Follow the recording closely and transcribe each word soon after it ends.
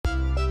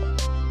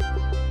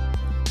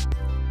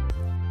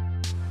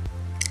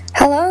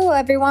Hello,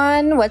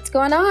 everyone. What's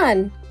going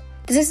on?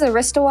 This is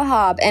Arista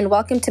Wahab, and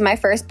welcome to my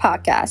first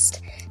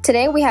podcast.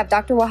 Today, we have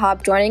Dr.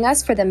 Wahab joining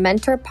us for the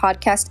Mentor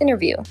podcast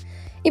interview.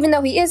 Even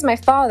though he is my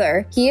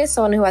father, he is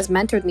someone who has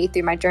mentored me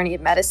through my journey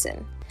of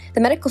medicine.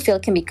 The medical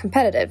field can be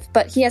competitive,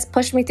 but he has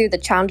pushed me through the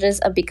challenges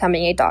of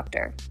becoming a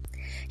doctor.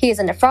 He is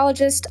a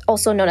nephrologist,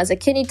 also known as a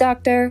kidney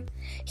doctor.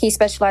 He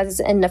specializes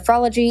in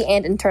nephrology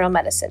and internal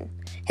medicine.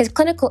 His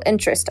clinical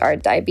interests are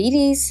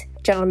diabetes,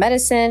 general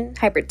medicine,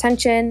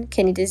 hypertension,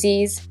 kidney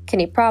disease,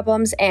 kidney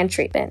problems, and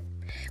treatment.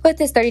 With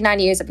his 39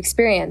 years of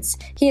experience,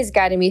 he has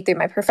guided me through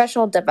my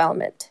professional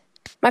development.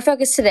 My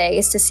focus today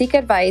is to seek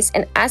advice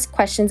and ask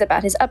questions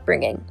about his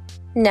upbringing.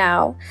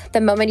 Now,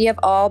 the moment you have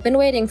all been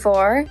waiting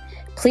for,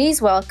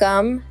 please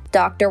welcome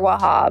Dr.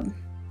 Wahab.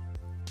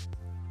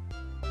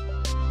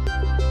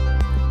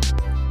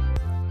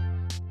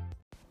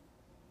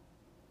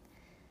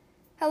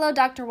 Hello,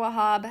 Dr.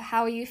 Wahab.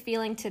 How are you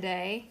feeling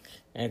today?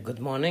 Good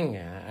morning.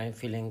 I'm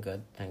feeling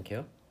good. Thank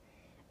you.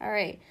 All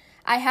right.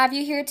 I have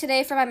you here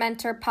today for my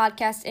Mentor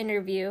podcast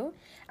interview.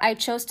 I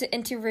chose to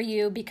interview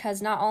you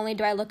because not only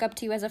do I look up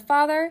to you as a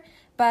father,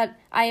 but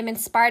I am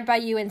inspired by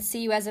you and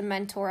see you as a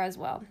mentor as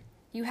well.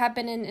 You have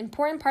been an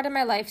important part of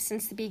my life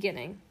since the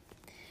beginning.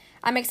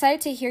 I'm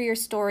excited to hear your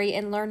story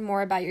and learn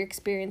more about your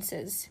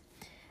experiences.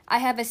 I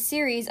have a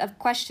series of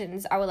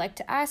questions I would like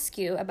to ask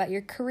you about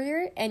your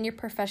career and your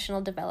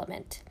professional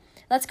development.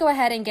 Let's go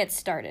ahead and get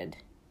started.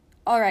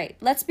 All right,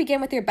 let's begin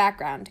with your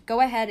background.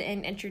 Go ahead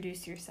and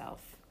introduce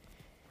yourself.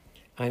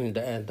 I'm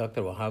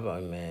Dr. Wahab.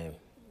 I'm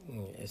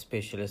a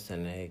specialist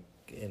in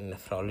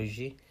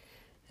nephrology,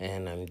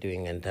 and I'm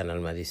doing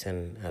internal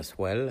medicine as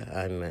well.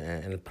 I'm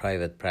in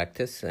private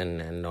practice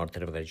in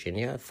Northern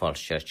Virginia, Falls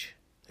Church,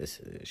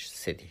 this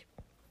city.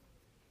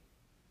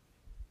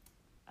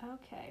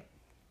 Okay.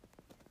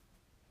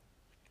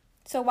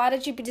 So why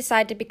did you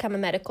decide to become a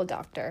medical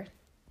doctor?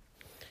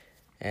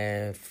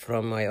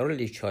 From my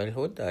early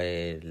childhood,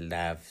 I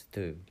loved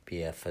to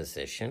be a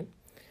physician,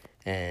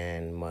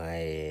 and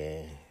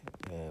my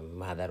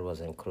mother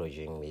was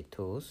encouraging me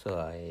too, so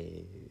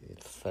I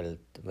felt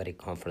very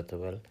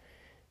comfortable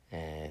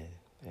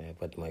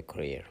with my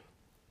career.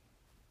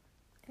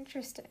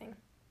 Interesting.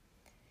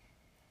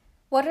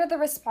 What are the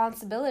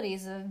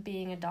responsibilities of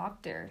being a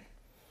doctor?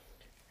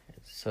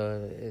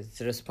 So it's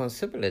the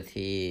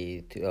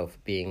responsibility of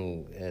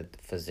being a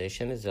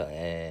physician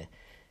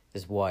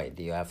is wide.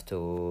 You have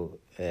to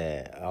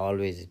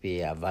always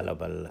be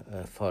available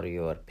for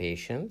your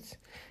patients.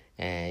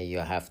 You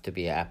have to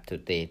be up to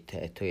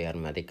date to your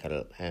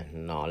medical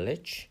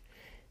knowledge.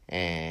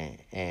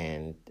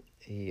 And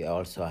you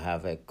also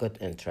have good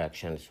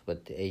interactions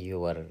with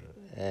your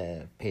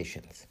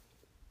patients.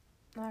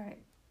 All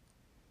right.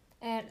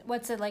 And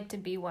what's it like to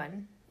be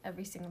one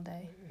every single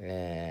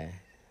day?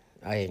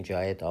 I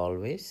enjoy it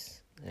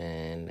always,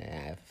 and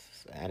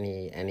if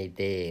any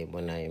day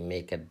when I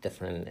make a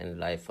difference in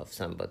life of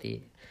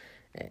somebody,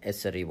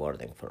 it's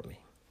rewarding for me.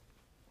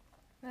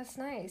 That's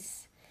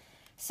nice.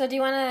 So do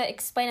you want to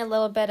explain a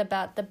little bit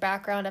about the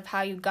background of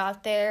how you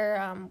got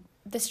there,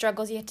 the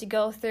struggles you had to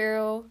go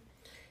through?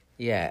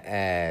 Yeah,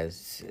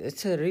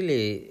 it's a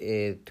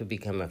really, to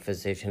become a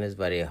physician is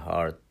very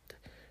hard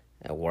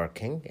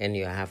working, and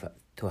you have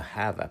to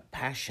have a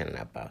passion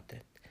about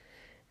it.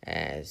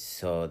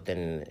 So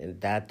then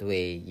that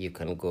way you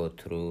can go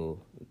through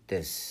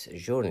this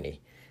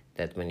journey,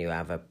 that when you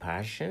have a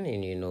passion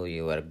and you know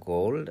your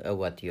goal,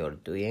 what you're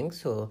doing,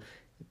 so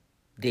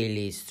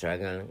daily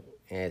struggling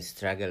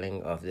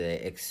of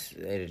the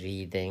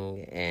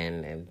reading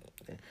and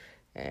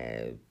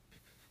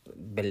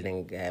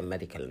building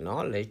medical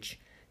knowledge,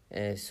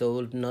 so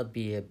it will not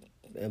be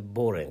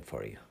boring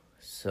for you.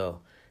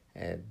 So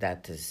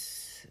that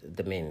is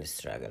the main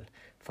struggle.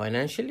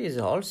 Financially is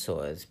also,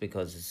 it's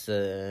because it's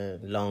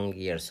long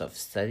years of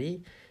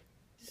study.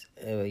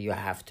 You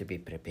have to be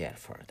prepared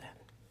for that.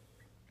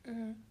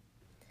 Mm-hmm.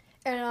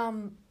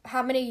 And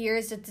how many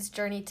years did this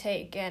journey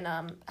take? And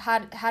how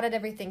did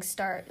everything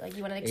start? Like,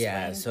 you want to explain?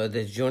 Yeah, so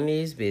the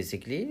journey is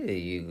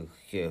basically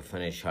you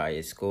finish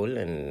high school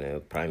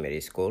and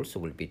primary school,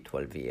 so it will be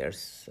 12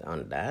 years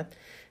on that.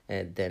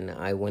 And then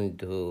I went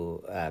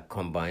to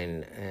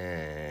combine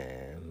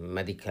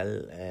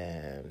medical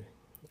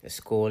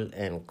school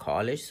and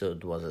college, so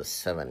it was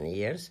 7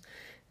 years.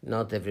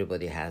 Not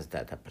everybody has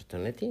that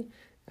opportunity.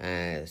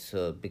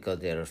 So because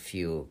there are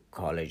few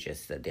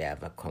colleges that they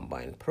have a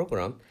combined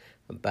program,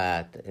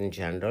 but in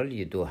general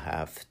you do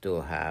have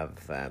to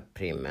have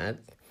pre-med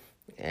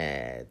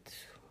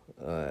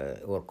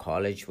or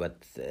college,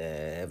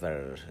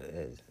 whatever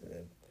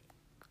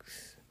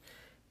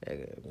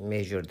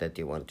major that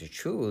you want to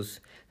choose.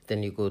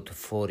 Then you go to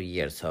 4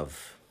 years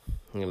of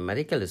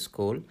medical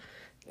school.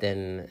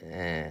 Then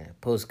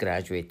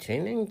postgraduate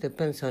training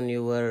depends on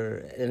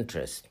your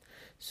interest.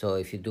 So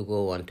if you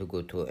want to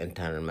go to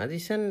internal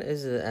medicine,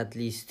 is at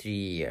least 3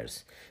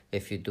 years.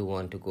 If you do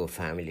want to go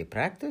family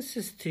practice,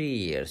 is 3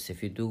 years.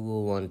 If you do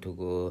want to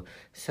go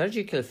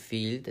surgical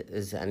field,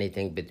 is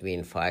anything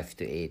between 5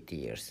 to 8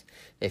 years.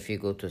 If you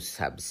go to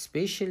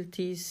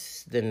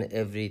subspecialties, then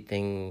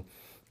everything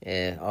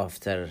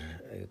after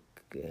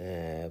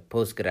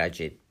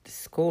postgraduate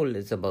school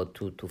is about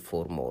 2 to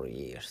 4 more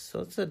years.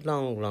 So it's a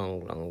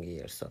long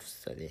years of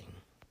studying.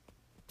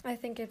 I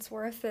think it's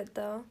worth it,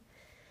 though.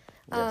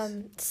 Yes.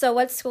 So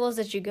what schools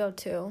did you go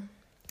to?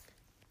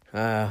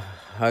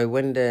 I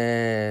went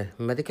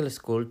medical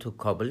school to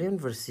Kabul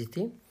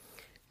University,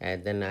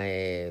 and then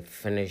I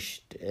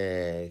finished.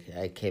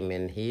 I came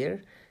in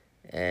here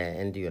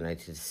in the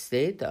United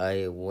States.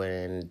 I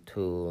went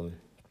to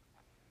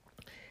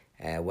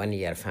 1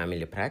 year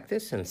family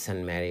practice in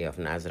St. Mary of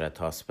Nazareth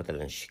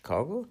Hospital in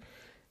Chicago.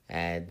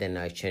 Then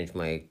I changed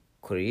my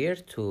career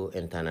to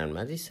internal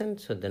medicine.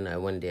 So then I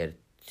went there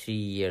 3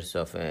 years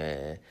of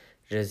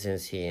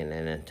residency in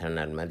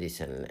internal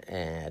medicine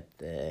at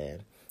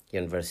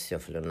University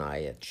of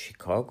Illinois at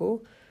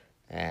Chicago.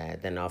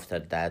 Then after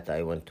that,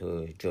 I went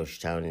to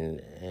Georgetown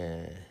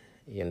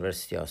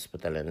University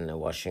Hospital in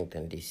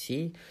Washington,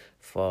 D.C.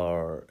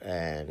 for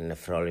a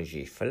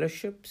nephrology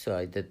fellowship. So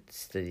I did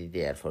study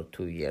there for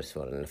 2 years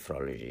for a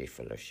nephrology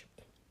fellowship.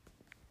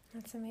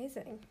 That's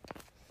amazing.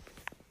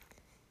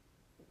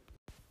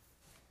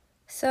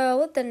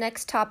 So the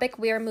next topic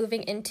we are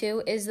moving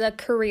into is the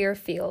career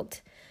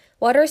field.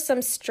 What are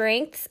some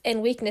strengths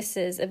and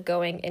weaknesses of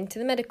going into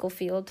the medical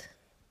field?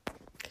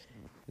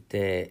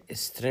 The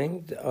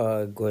strength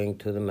going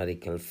to the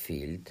medical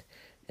field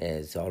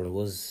is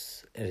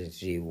always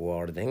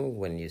rewarding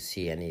when you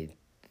see any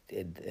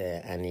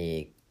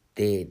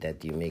day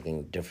that you're making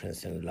a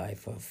difference in the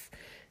life of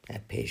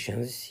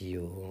patients.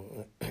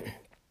 You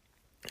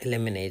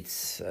eliminate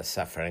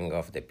suffering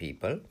of the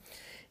people.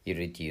 You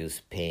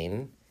reduce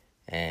pain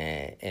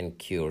and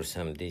cure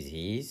some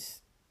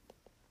disease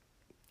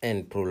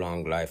and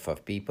prolong life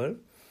of people.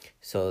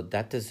 So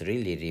that is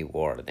really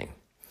rewarding.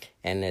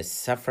 And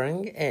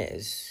suffering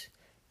is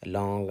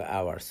long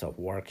hours of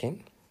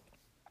working.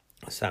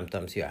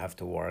 Sometimes you have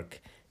to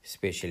work,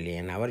 especially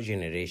in our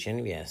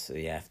generation, we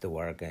have to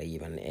work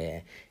even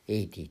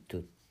 80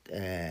 to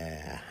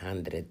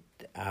 100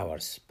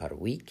 hours per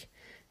week,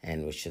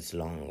 and which is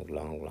long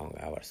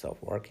hours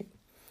of working,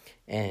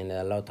 and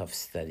a lot of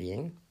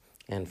studying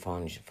and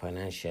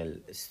financial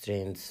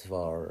strains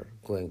for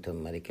going to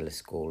medical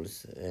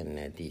schools,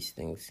 and these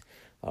things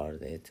are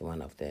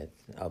one of the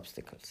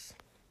obstacles.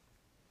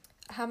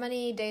 How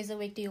many days a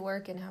week do you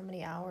work and how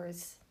many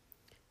hours?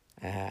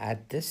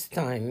 At this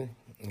time,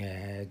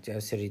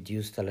 just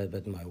reduced a little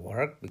bit my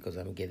work because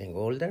I'm getting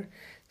older.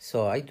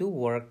 So I do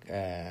work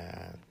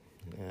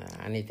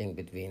anything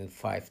between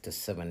 5 to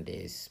 7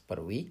 days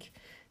per week.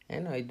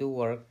 And I do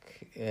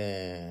work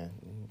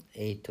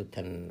 8 to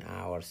 10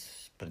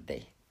 hours per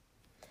day.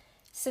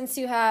 Since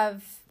you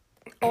have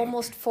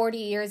almost 40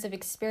 years of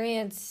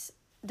experience,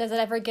 does it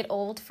ever get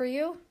old for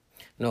you?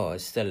 No,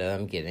 still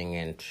I'm getting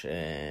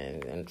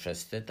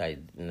interested. I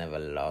never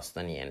lost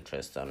any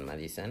interest on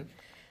medicine.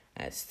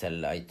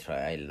 Still, I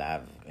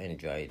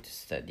enjoy to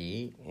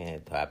study,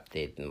 to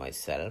update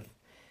myself.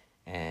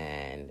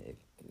 And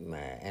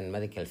in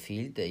medical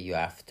field, you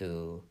have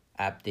to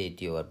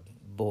update your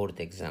board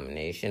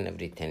examination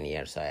every 10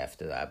 years. I have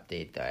to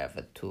update. I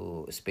have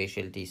 2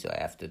 specialties, so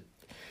I have to,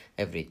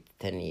 every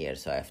 10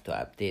 years, I have to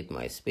update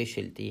my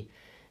specialty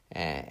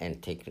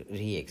and take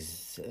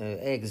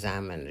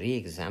exam and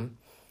re-exam.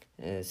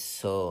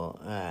 So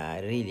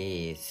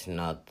really it's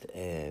not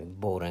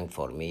boring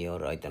for me,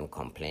 or I don't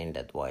complain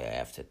that why I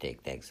have to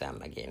take the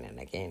exam again and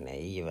again.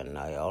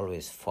 I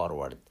always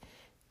forward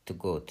to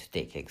go to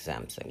take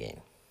exams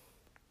again.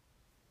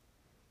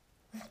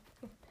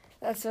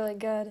 That's really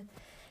good.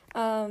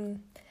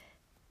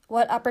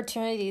 What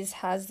opportunities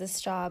has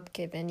this job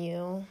given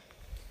you?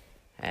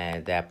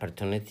 The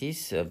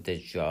opportunities of the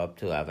job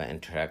to have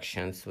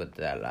interactions with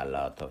a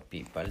lot of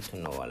people, to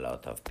know a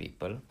lot of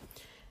people,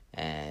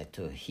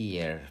 to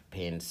hear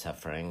pain,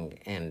 suffering,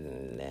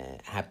 and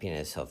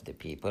happiness of the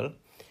people.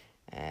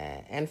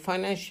 And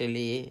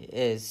financially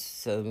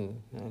is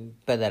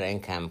better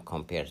income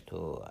compared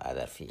to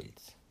other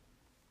fields.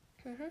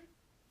 Mm-hmm.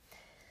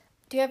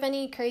 Do you have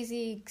any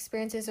crazy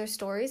experiences or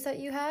stories that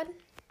you had?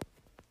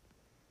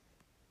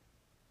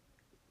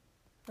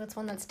 What's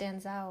one that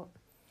stands out?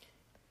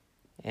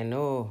 I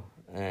know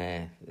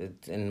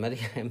in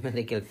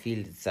medical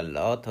field, it's a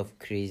lot of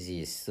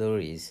crazy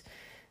stories.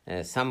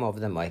 Some of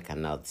them I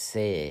cannot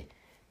say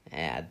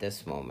at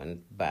this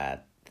moment,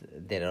 but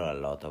there are a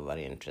lot of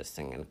very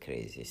interesting and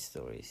crazy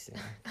stories.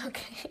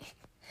 Okay.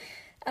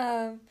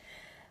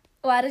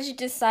 Why did you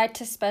decide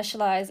to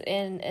specialize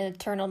in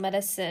internal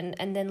medicine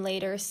and then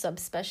later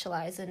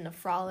subspecialize in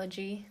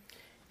nephrology?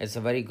 It's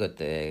a very good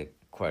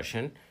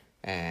question.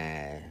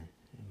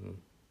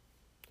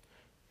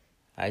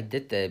 I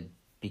did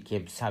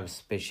became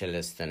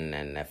subspecialist in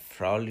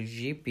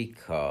nephrology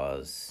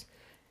because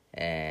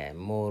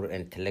more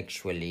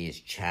intellectually is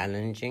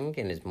challenging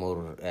and is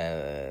more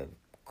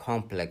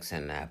complex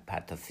in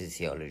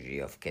pathophysiology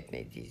of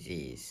kidney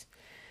disease.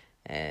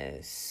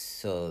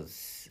 So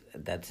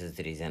that is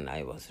the reason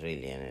I was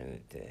really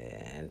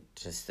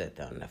interested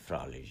in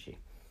nephrology.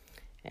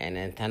 And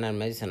internal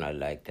medicine, I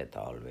liked it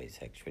always,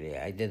 actually.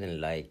 I didn't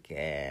like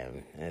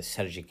a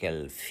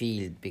surgical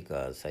field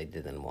because I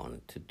didn't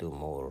want to do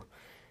more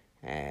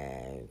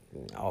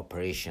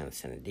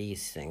operations and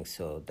these things.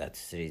 So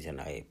that's the reason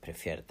I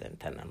preferred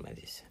internal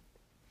medicine.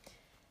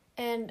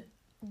 And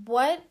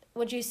what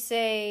would you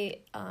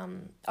say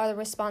are the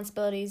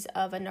responsibilities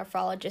of a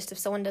nephrologist if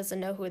someone doesn't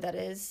know who that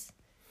is?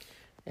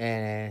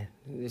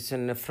 So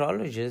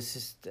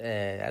nephrologist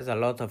has a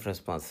lot of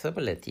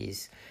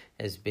responsibilities.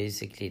 Is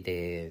basically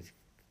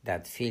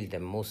that field,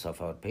 and most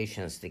of our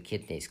patients, the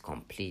kidneys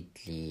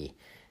completely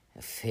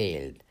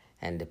failed,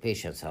 and the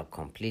patients are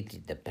completely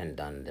dependent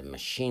on the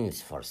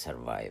machines for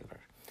survival.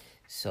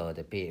 So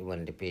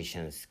when the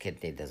patient's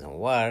kidney doesn't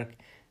work,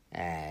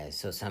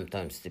 so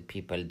sometimes the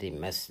people, they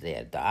miss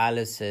their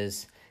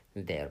dialysis,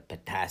 their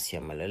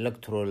potassium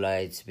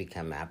electrolytes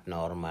become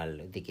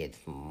abnormal, they get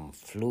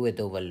fluid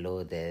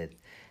overloaded.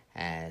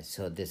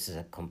 So this is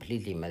a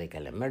completely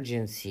medical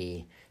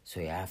emergency, so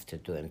you have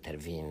to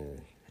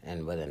intervene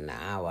and within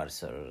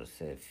hours or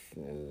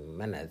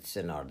minutes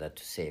in order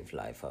to save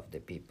life of the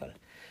people.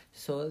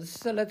 So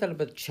it's a little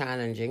bit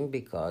challenging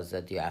because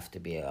that you have to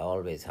be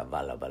always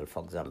available.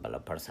 For example, a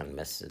person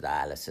misses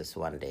dialysis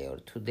 1 day or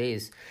 2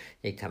 days,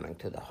 he coming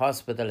to the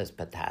hospital, his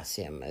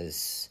potassium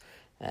is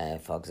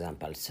for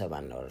example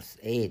 7 or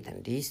 8,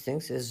 and these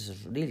things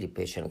is really,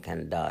 patient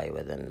can die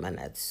within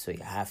minutes, so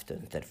you have to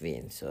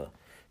intervene. So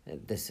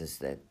this is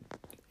the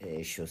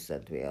issues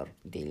that we are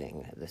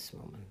dealing at this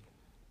moment.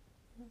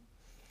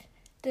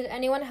 Did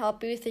anyone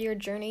help you through your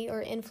journey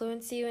or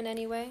influence you in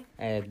any way?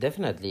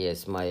 Definitely,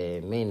 yes.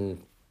 My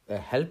main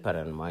helper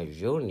in my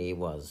journey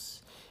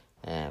was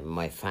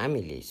my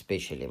family,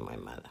 especially my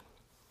mother.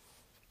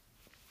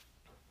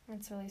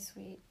 That's really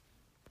sweet.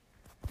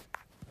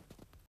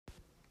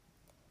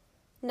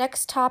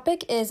 Next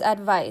topic is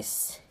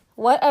advice.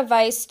 What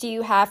advice do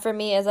you have for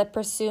me as I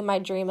pursue my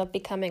dream of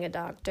becoming a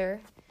doctor?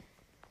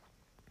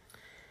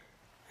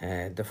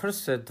 The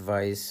first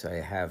advice I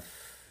have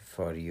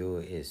for you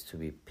is to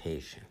be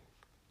patient.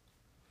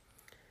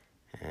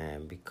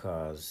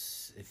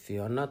 Because if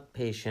you are not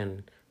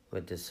patient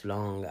with this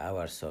long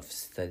hours of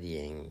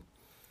studying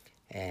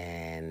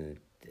and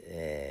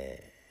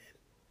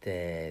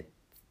the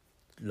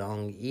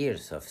long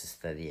years of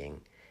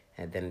studying,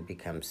 and then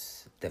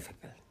becomes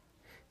difficult.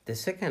 The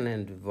second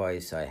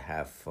advice I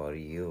have for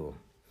you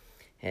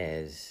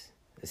is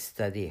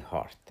study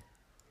hard.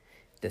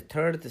 The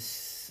third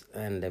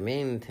and the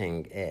main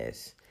thing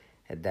is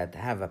that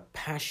have a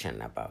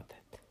passion about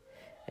it.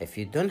 If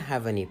you don't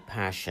have any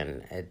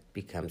passion, it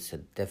becomes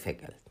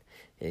difficult.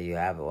 You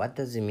have, what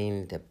does it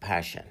mean, the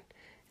passion?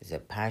 It's a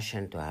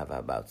passion to have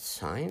about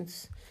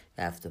science.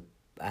 You have to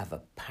have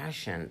a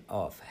passion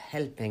of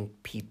helping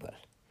people.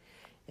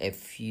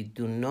 If you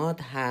do not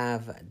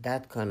have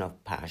that kind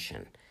of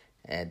passion,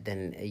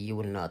 then you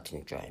will not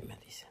enjoy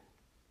medicine.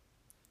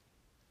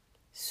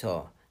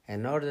 So,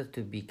 in order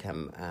to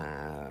become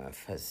a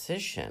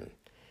physician,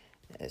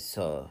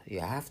 so you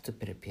have to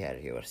prepare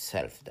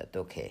yourself that,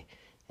 okay,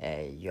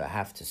 you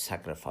have to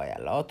sacrifice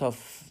a lot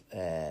of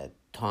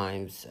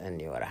times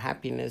and your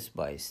happiness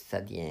by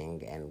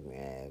studying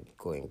and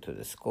going to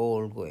the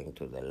school, going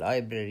to the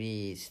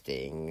library,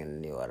 staying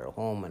in your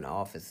home and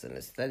office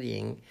and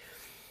studying,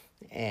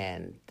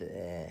 and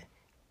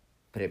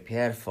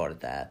prepare for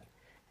that.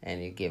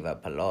 And you give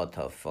up a lot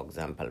of, for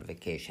example,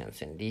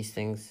 vacations and these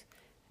things.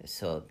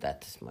 So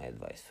that is my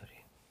advice for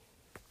you.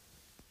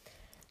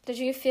 Did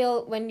you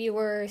feel when you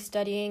were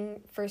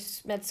studying for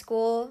med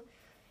school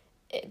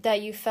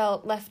that you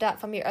felt left out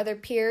from your other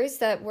peers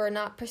that were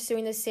not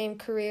pursuing the same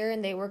career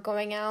and they were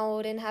going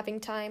out and having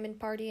time and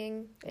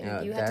partying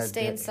and you had to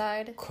stay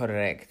inside?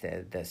 Correct.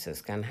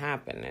 This can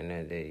happen.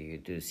 And you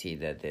do see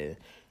that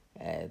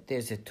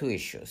there's two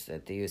issues.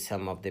 That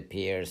some of the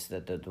peers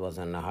that it was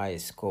in a high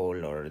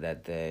school or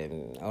that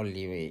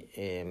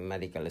only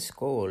medical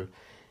school,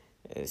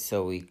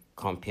 so we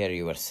compare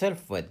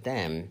yourself with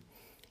them.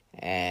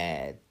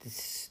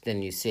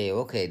 Then you say,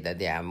 okay, that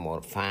they have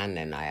more fun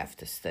and I have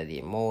to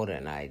study more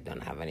and I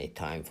don't have any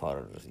time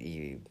for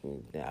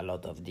a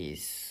lot of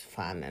these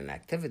fun and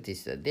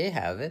activities that they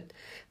have it.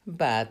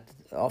 But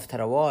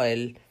after a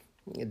while,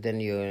 then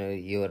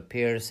your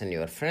peers and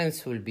your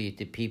friends will be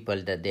the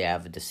people that they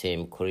have the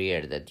same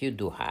career that you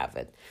do have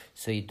it.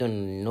 So you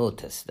don't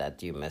notice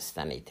that you missed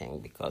anything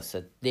because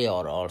they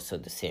are also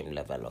the same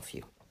level of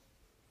you.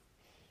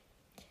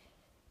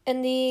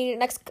 In the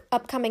next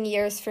upcoming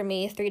years for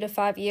me, 3 to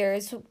 5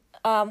 years,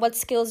 what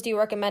skills do you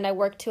recommend I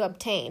work to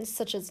obtain,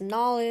 such as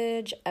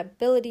knowledge,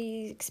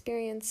 ability,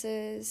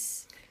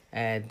 experiences?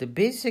 The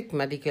basic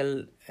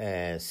medical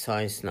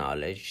science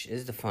knowledge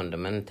is the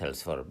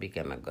fundamentals for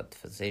becoming a good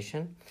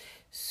physician.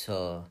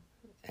 So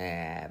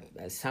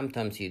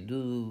sometimes you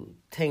do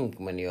think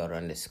when you're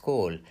in the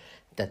school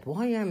that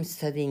why I'm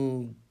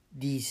studying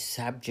these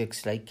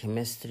subjects like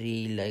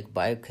chemistry, like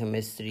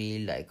biochemistry,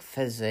 like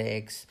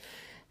physics,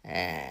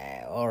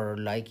 or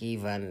like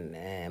even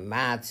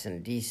maths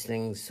and these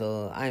things.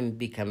 So I'm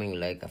becoming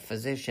like a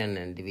physician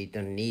and we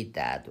don't need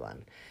that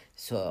one.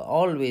 So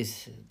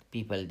always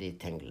people, they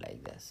think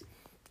like this.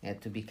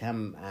 To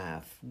become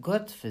a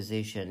good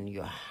physician,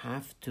 you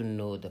have to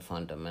know the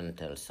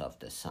fundamentals of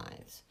the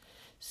science.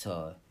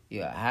 So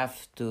you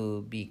have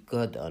to be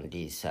good on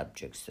these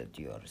subjects that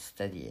you are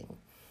studying.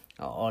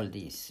 All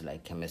these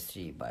like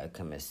chemistry,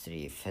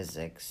 biochemistry,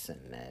 physics,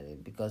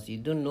 and because you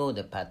don't know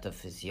the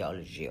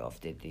pathophysiology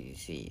of the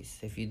disease.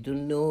 If you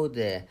don't know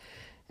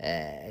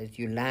if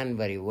you learn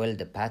very well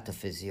the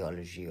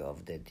pathophysiology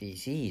of the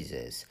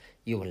diseases,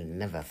 you will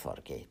never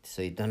forget.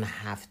 So you don't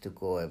have to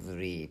go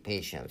every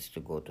patient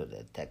to go to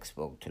the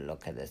textbook to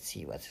look at it,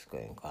 see what's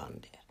going on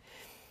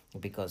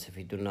there. Because if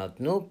you do not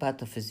know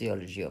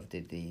pathophysiology of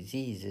the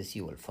diseases,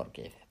 you will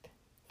forget it.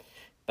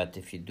 But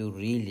if you do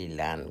really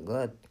learn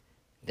good,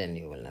 then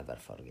you will never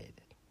forget it.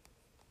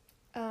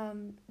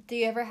 Do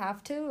you ever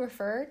have to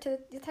refer to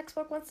the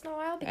textbook once in a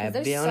while? Because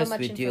there's so much information. Be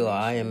honest with you,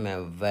 I am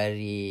a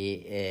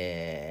very,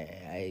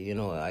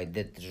 I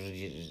did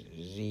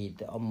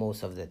read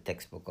most of the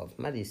textbook of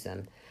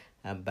medicine,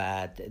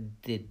 but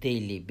the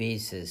daily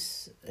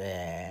basis,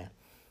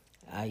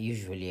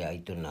 usually I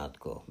do not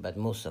go. But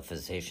most of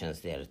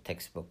physicians, their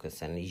textbook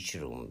is in each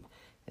room.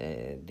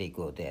 They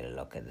go there and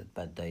look at it,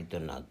 but I do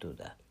not do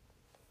that.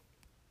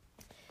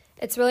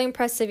 It's really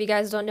impressive. You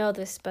guys don't know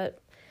this, but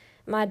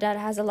my dad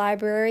has a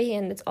library,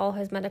 and it's all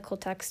his medical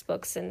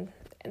textbooks, and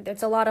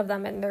there's a lot of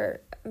them, and they're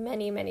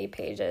many, many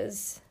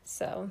pages.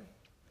 So,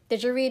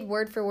 did you read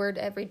word for word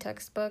every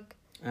textbook?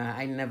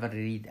 I never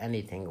read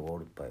anything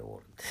word by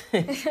word.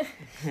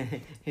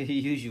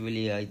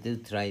 Usually, I do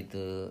try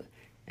to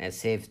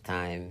save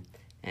time,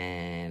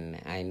 and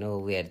I know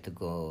where to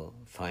go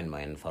find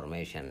my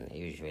information.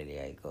 Usually,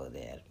 I go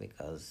there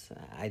because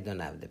I don't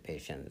have the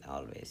patience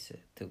always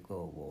to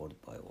go word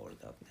by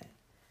word of that.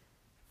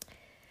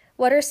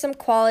 What are some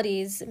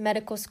qualities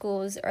medical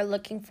schools are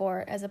looking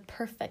for as a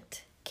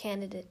perfect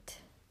candidate?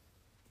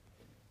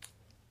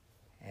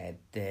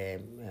 The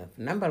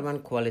number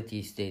one quality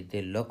is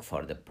they look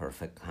for the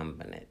perfect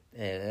candidate.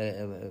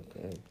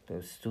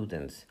 The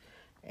students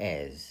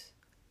is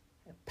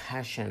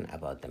passion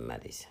about the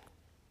medicine.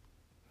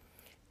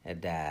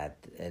 That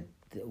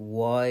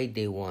why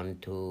they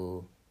want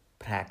to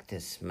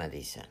practice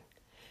medicine.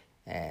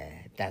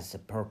 That's the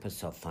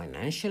purpose of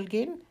financial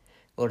gain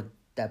or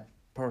the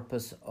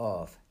purpose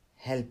of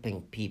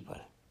helping people.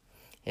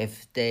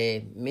 If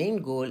the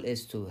main goal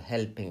is to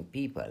helping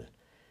people,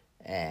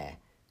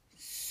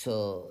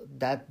 so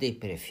that they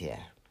prefer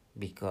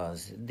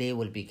because they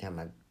will become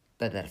a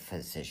better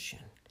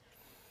physician.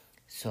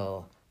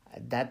 So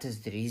that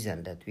is the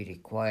reason that we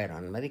require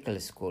on medical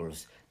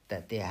schools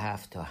that they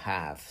have to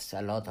have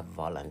a lot of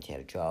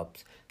volunteer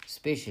jobs,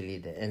 especially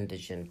the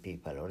indigent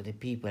people or the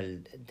people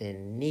that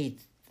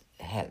need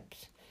help.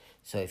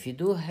 So if you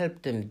do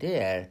help them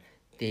there,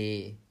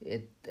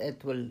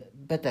 it will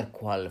better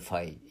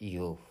qualify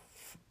you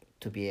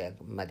to be a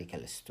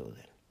medical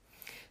student.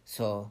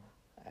 So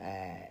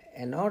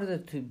in order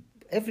to,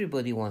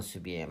 everybody wants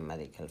to be a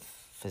medical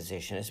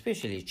physician,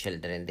 especially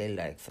children, they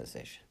like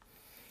physician.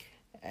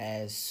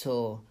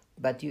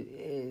 But you,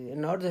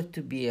 in order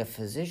to be a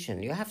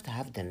physician, you have to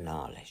have the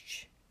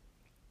knowledge.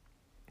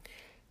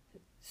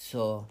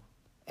 So,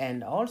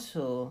 and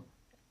also,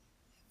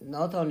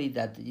 not only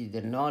that,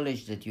 the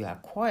knowledge that you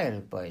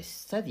acquire by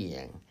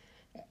studying,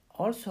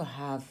 also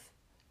have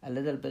a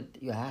little bit,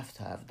 you have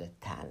to have the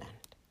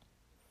talent.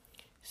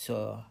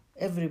 So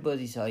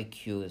everybody's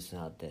IQ is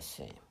not the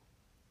same.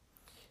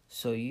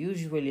 So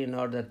usually in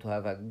order to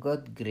have a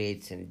good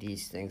grades in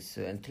these things,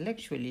 so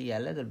intellectually a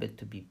little bit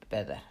to be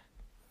better,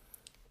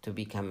 to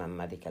become a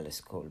medical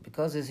school,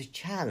 because it's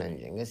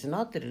challenging. It's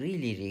not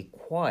really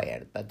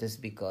required, but it's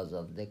because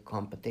of the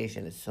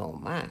competition is so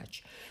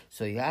much.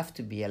 So you have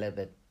to be a little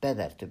bit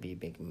better to be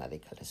big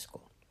medical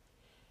school.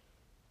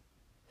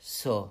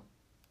 So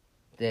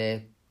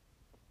the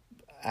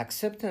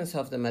acceptance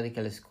of the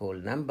medical school,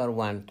 number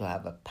one, to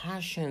have a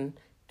passion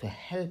to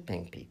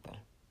helping people.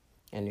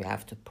 And you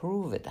have to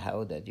prove it,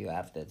 how that you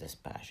have this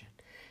passion.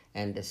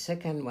 And the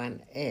second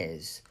one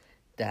is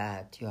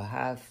that you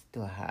have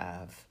to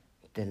have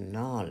the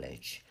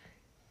knowledge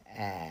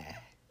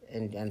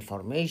and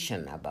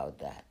information about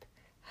that.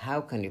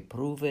 How can you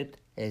prove it?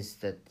 Is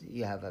that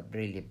you have a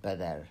really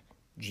better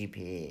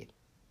GPA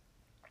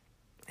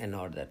in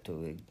order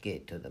to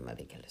get to the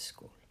medical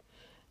school.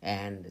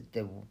 And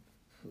the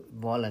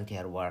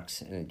volunteer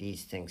works and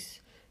these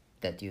things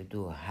that you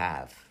do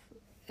have,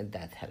 and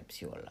that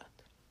helps you a lot.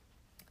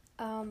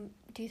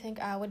 Do you think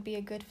I would be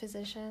a good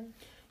physician?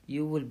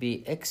 You will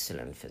be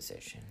excellent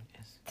physician,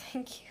 yes.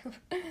 Thank you.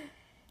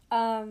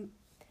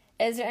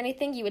 Is there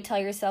anything you would tell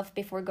yourself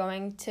before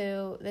going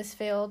to this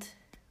field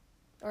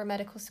or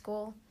medical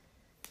school?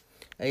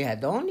 Yeah,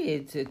 the only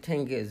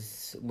thing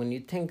is when you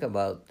think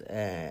about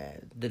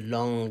the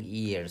long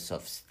years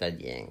of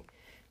studying,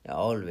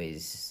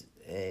 always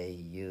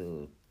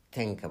you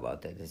think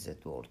about it, is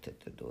it worth it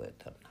to do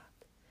it or not?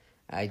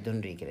 I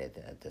don't regret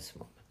it at this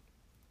moment.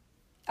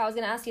 I was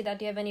going to ask you that.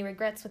 Do you have any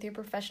regrets with your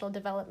professional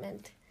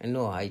development?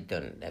 No, I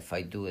don't. If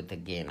I do it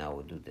again, I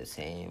would do the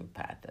same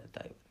path that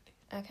I would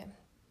do. Okay.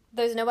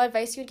 There's no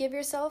advice you'd give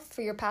yourself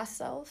for your past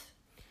self?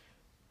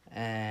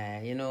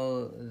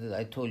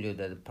 I told you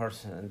that the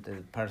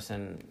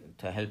person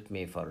to help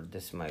me for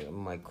this,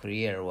 my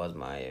career was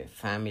my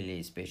family,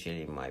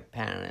 especially my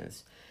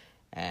parents.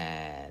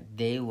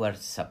 They were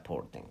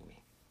supporting me.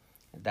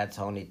 That's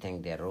the only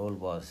thing. Their role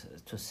was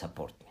to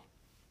support me.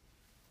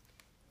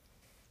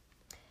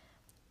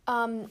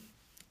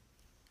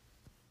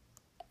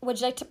 Would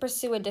you like to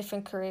pursue a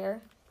different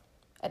career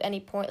at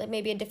any point? Like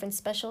maybe a different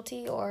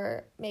specialty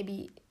or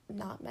maybe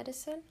not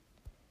medicine?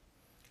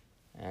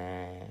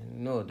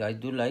 No, I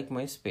do like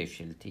my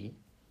specialty.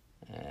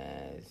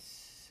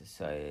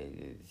 So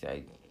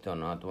I do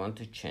not want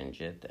to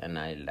change it, and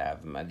I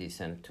love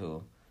medicine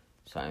too.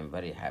 So I'm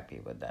very happy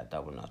with that. I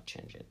will not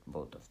change it,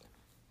 both of them.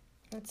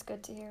 That's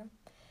good to hear.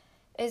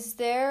 Is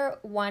there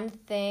one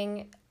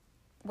thing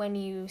when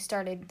you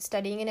started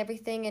studying and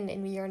everything and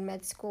when you're in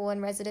med school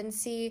and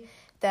residency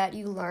that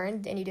you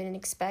learned and you didn't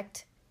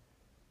expect?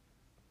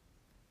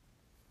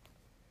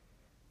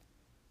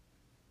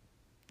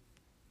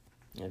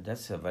 Yeah,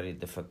 that's a very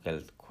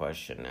difficult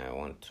question. I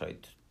won't try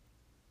to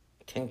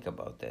think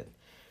about it.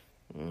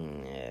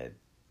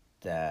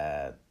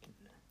 That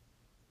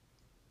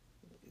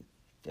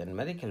the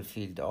medical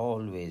field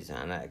always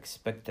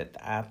unexpected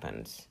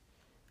happens,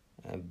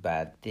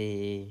 but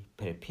they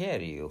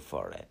prepare you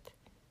for it.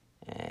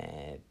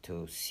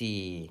 To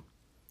see,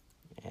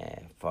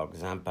 for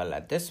example,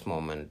 at this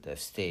moment, the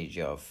stage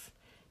of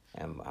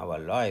our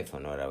life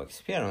and our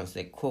experience,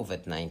 the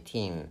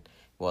COVID-19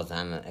 was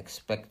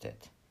unexpected.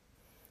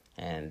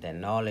 And the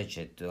knowledge,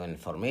 the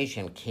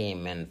information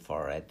came in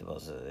for it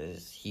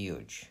is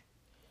huge.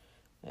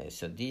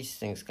 So these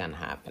things can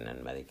happen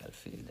in medical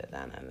field that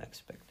are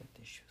unexpected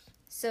issues.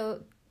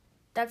 So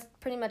that's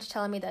pretty much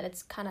telling me that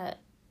it's kind of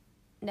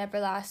never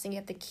lasting. You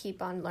have to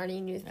keep on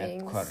learning new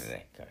things.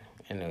 Correct.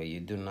 You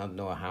do not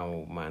know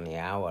how many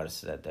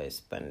hours that I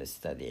spend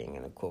studying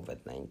in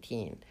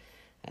COVID-19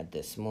 at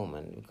this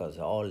moment, because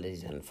all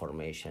this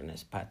information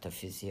is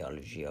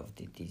pathophysiology of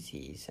the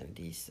disease and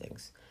these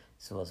things.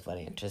 So it was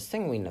very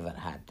interesting. We never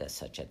had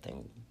such a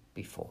thing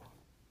before.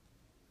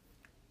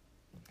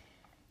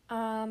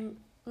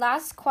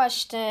 Last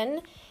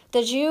question.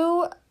 Did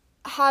you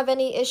have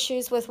any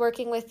issues with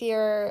working with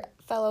your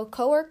fellow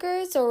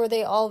coworkers, or were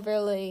they all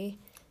really,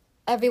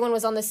 everyone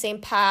was on the same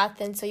path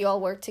and so you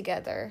all worked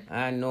together?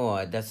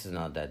 No, that's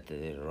not that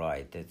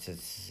right.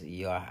 It's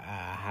you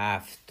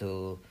have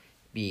to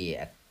be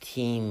a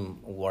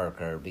team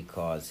worker,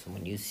 because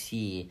when you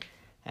see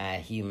a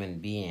human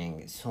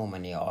being, so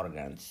many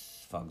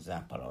organs, for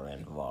example, are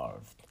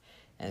involved.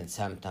 And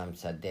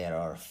sometimes there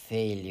are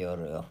failure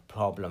or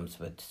problems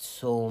with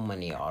so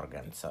many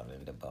organs are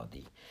in the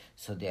body.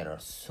 So there are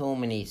so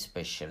many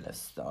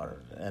specialists are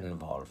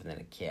involved in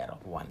the care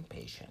of one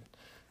patient.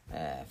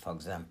 For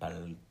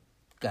example,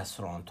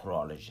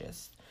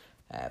 gastroenterologist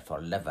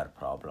for liver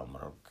problem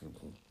or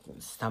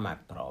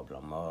stomach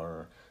problem,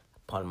 or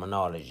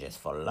pulmonologist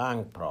for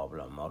lung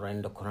problem, or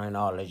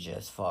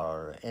endocrinologist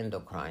for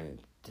endocrine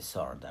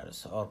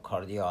disorders, or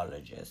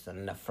cardiologist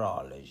and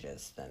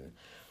nephrologist and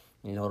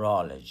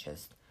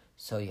neurologist.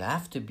 So you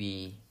have to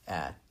be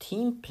a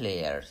team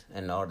player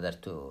in order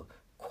to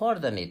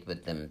coordinate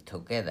with them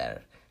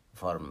together.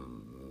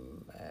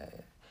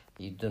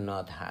 You do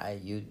not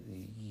you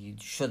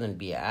shouldn't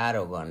be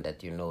arrogant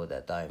that you know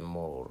that I'm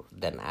more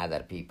than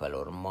other people,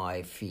 or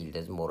my field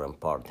is more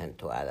important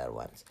to other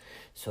ones.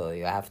 So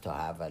you have to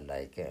have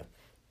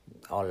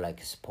all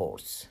like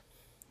sports,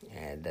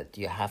 that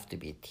you have to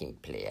be a team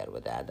player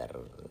with other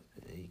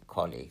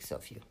colleagues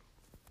of you.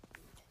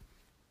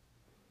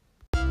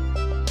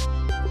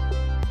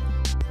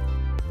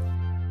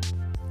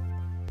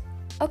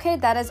 Okay,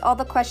 that is all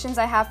the questions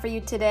I have for you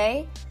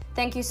today.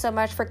 Thank you so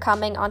much for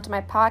coming onto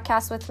my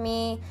podcast with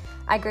me.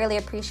 I greatly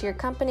appreciate your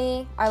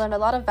company. I learned a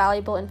lot of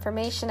valuable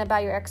information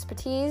about your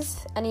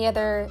expertise. Any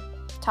other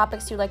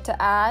topics you'd like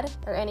to add,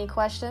 or any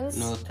questions?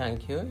 No,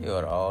 thank you.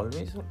 You're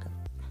always welcome.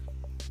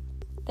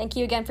 Thank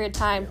you again for your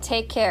time.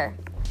 Take care.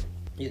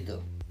 You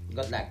too.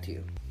 Good luck to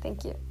you.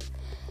 Thank you.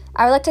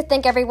 I would like to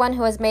thank everyone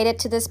who has made it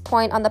to this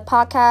point on the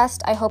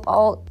podcast. I hope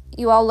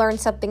you all learned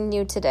something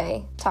new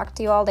today. Talk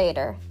to you all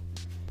later.